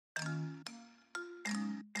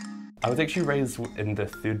I was actually raised in the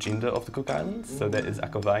third gender of the Cook Islands, so that is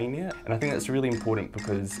Akavaine, and I think that's really important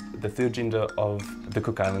because the third gender of the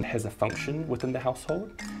Cook Island has a function within the household,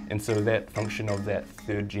 and so that function of that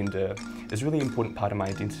third gender is a really important part of my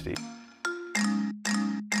identity.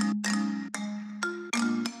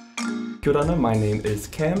 Kia ora, my name is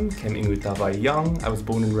Cam Inuitawai Young. I was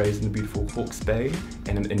born and raised in the beautiful Hawke's Bay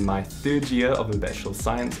and I'm in my third year of a Bachelor of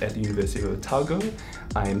Science at the University of Otago.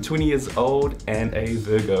 I am 20 years old and a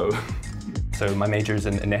Virgo. So my major is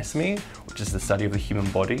in anatomy, which is the study of the human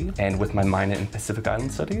body, and with my minor in Pacific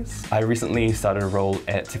Island Studies. I recently started a role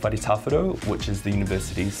at Te Whare Tawharo, which is the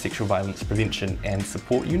university's Sexual Violence Prevention and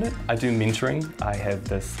Support Unit. I do mentoring. I have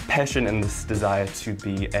this passion and this desire to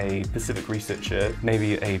be a Pacific researcher,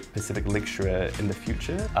 maybe a Pacific lecturer in the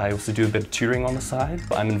future. I also do a bit of tutoring on the side.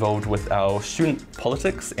 I'm involved with our student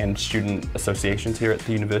politics and student associations here at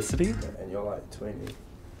the university. And you're like 20.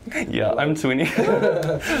 Yeah, I'm 20.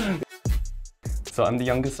 So I'm the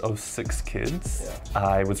youngest of 6 kids. Yeah.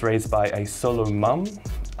 I was raised by a solo mum.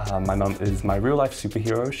 My mum is my real life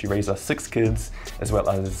superhero. She raised us 6 kids as well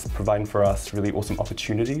as providing for us really awesome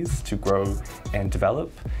opportunities to grow and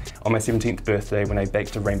develop. On my 17th birthday, when I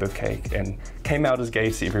baked a rainbow cake and came out as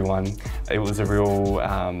gay to everyone, it was a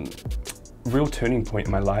real turning point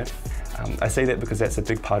in my life. I say that because that's a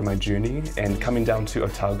big part of my journey, and coming down to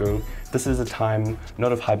Otago, this is a time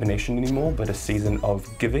not of hibernation anymore, but a season of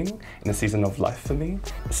giving and a season of life for me.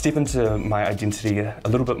 Step into my identity a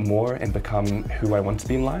little bit more and become who I want to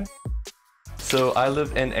be in life. So I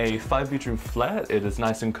live in a 5-bedroom flat. It is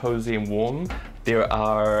nice and cozy and warm. There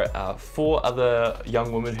are 4 other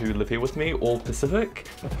young women who live here with me, all Pacific.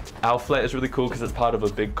 Our flat is really cool because it's part of a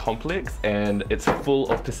big complex and it's full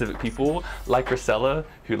of Pacific people like Rosella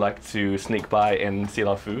who like to sneak by and steal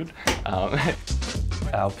our food.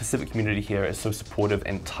 Our Pacific community here is so supportive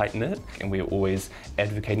and tight-knit, and we are always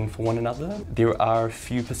advocating for one another. There are a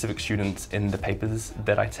few Pacific students in the papers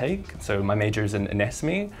that I take. So my major is in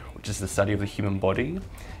anatomy, which is the study of the human body.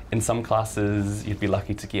 In some classes, you'd be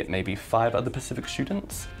lucky to get maybe 5 other Pacific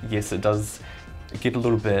students. Yes, it does get a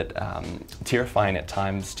little bit terrifying at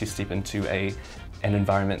times to step into an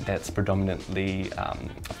environment that's predominantly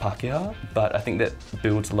Pākehā, but I think that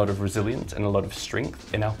builds a lot of resilience and a lot of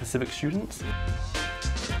strength in our Pacific students.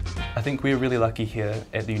 I think we're really lucky here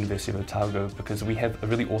at the University of Otago because we have a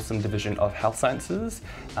really awesome division of health sciences,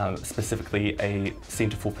 specifically a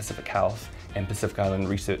Centre for Pacific Health and Pacific Island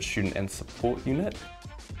Research Student and Support Unit.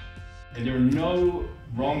 And there are no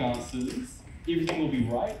wrong answers. Everything will be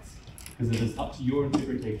right because it is up to your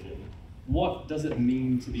interpretation. What does it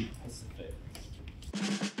mean to be Pacific?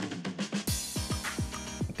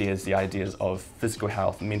 There's the ideas of physical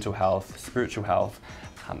health, mental health, spiritual health,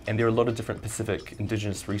 and there are a lot of different Pacific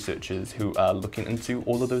Indigenous researchers who are looking into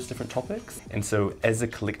all of those different topics. And so as a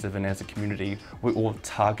collective and as a community, we're all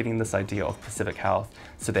targeting this idea of Pacific health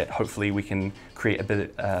so that hopefully we can create a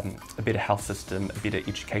better health system, a better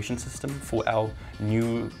education system for our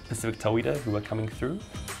new Pacific tauira who are coming through.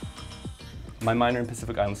 My minor in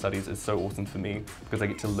Pacific Island Studies is so awesome for me because I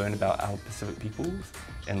get to learn about our Pacific peoples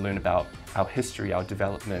and learn about our history, our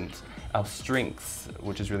development, our strengths,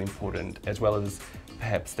 which is really important, as well as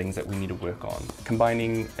perhaps things that we need to work on.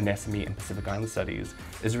 Combining anatomy and Pacific Island Studies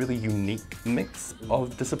is a really unique mix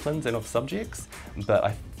of disciplines and of subjects, but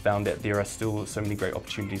I found that there are still so many great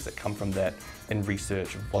opportunities that come from that in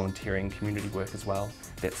research, volunteering, community work as well,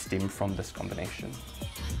 that stem from this combination.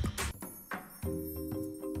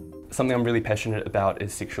 Something I'm really passionate about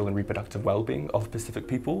is sexual and reproductive well-being of Pacific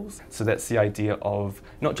peoples. So that's the idea of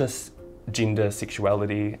not just gender,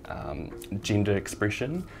 sexuality, gender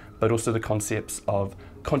expression, but also the concepts of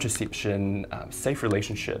contraception, safe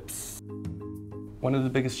relationships. One of the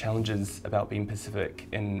biggest challenges about being Pacific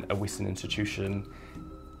in a Western institution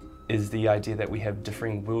is the idea that we have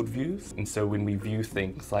differing worldviews, and so when we view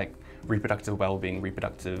things like reproductive well-being,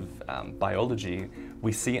 reproductive biology,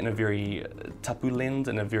 we see it in a very tapu lens,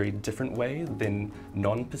 in a very different way than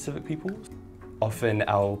non-Pacific peoples. Often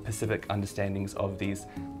our Pacific understandings of these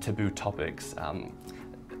taboo topics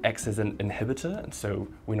acts as an inhibitor, and so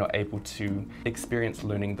we're not able to experience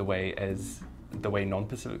learning the way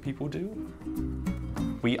non-Pacific people do.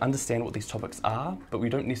 We understand what these topics are, but we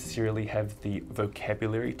don't necessarily have the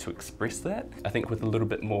vocabulary to express that. I think with a little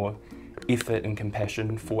bit more effort and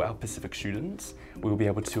compassion for our Pacific students, we will be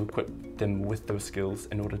able to equip them with those skills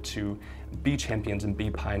in order to be champions and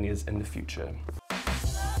be pioneers in the future.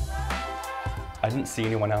 I didn't see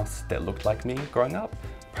anyone else that looked like me growing up.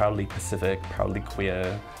 Proudly Pacific, proudly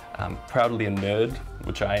queer, proudly a nerd,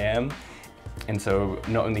 which I am. And so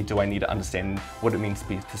not only do I need to understand what it means to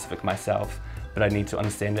be Pacific myself, but I need to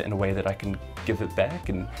understand it in a way that I can give it back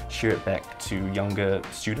and share it back to younger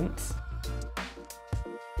students.